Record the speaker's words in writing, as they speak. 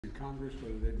Congress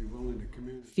whether they'd be willing to come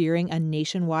in. Fearing a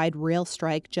nationwide rail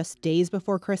strike just days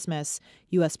before Christmas,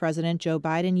 U.S. President Joe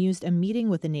Biden used a meeting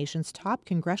with the nation's top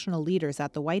congressional leaders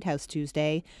at the White House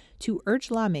Tuesday to urge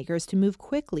lawmakers to move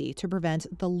quickly to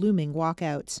prevent the looming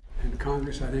walkout. And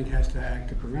Congress, I think, has to act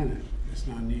to prevent it. It's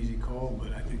not an easy call,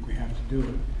 but I think we have to do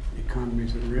it. The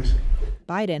economy's at risk.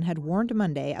 Biden had warned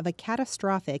Monday of a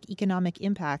catastrophic economic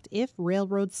impact if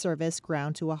railroad service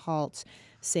ground to a halt,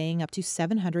 saying up to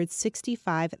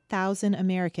 765,000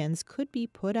 Americans could be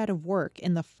put out of work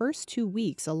in the first 2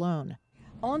 weeks alone.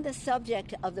 On the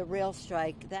subject of the rail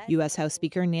strike, U.S. House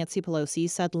Speaker Nancy Pelosi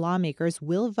said lawmakers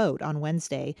will vote on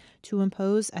Wednesday to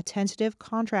impose a tentative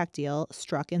contract deal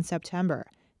struck in September,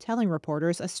 telling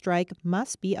reporters a strike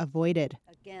must be avoided.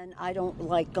 Again, I don't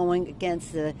like going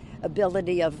against the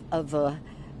ability of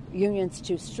unions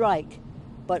to strike,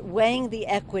 but weighing the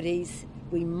equities,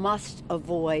 we must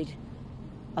avoid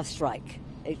a strike.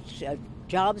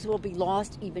 Jobs will be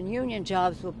lost, even union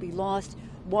jobs will be lost,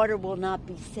 water will not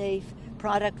be safe,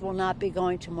 product will not be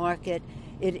going to market.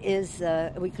 It is,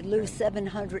 we could lose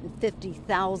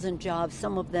 750,000 jobs,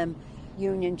 some of them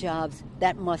union jobs.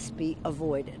 That must be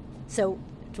avoided. So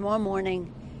tomorrow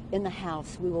morning in the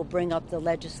House, we will bring up the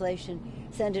legislation,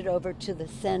 send it over to the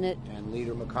Senate. And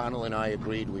Leader McConnell and I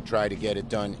agreed we'd try to get it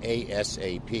done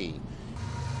ASAP.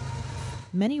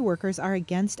 Many workers are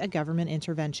against a government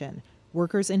intervention.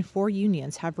 Workers in 4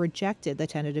 unions have rejected the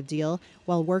tentative deal,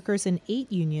 while workers in 8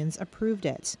 unions approved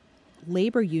it.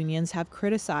 Labor unions have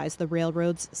criticized the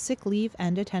railroad's sick leave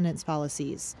and attendance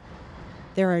policies.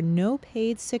 There are no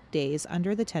paid sick days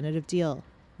under the tentative deal.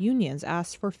 Unions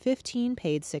asked for 15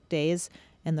 paid sick days,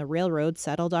 and the railroad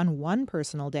settled on 1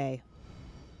 personal day.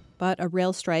 But a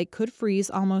rail strike could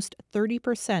freeze almost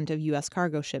 30% of U.S.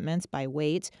 cargo shipments by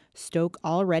weight, stoke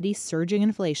already surging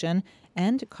inflation,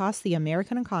 and cost the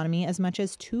American economy as much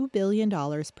as $2 billion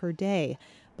per day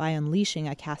by unleashing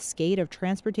a cascade of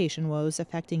transportation woes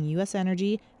affecting U.S.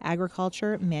 energy,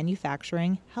 agriculture,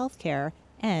 manufacturing, healthcare,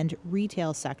 and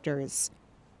retail sectors.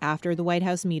 After the White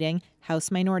House meeting, House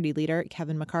Minority Leader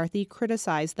Kevin McCarthy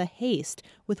criticized the haste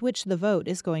with which the vote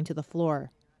is going to the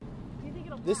floor.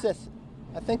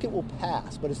 I think it will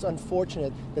pass, but it's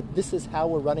unfortunate that this is how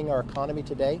we're running our economy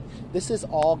today. This has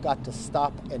all got to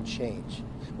stop and change.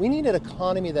 We need an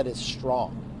economy that is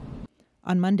strong.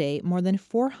 On Monday, more than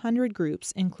 400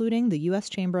 groups, including the U.S.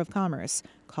 Chamber of Commerce,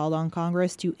 called on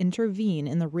Congress to intervene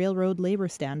in the railroad labor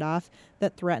standoff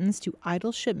that threatens to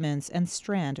idle shipments and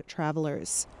strand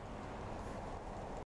travelers.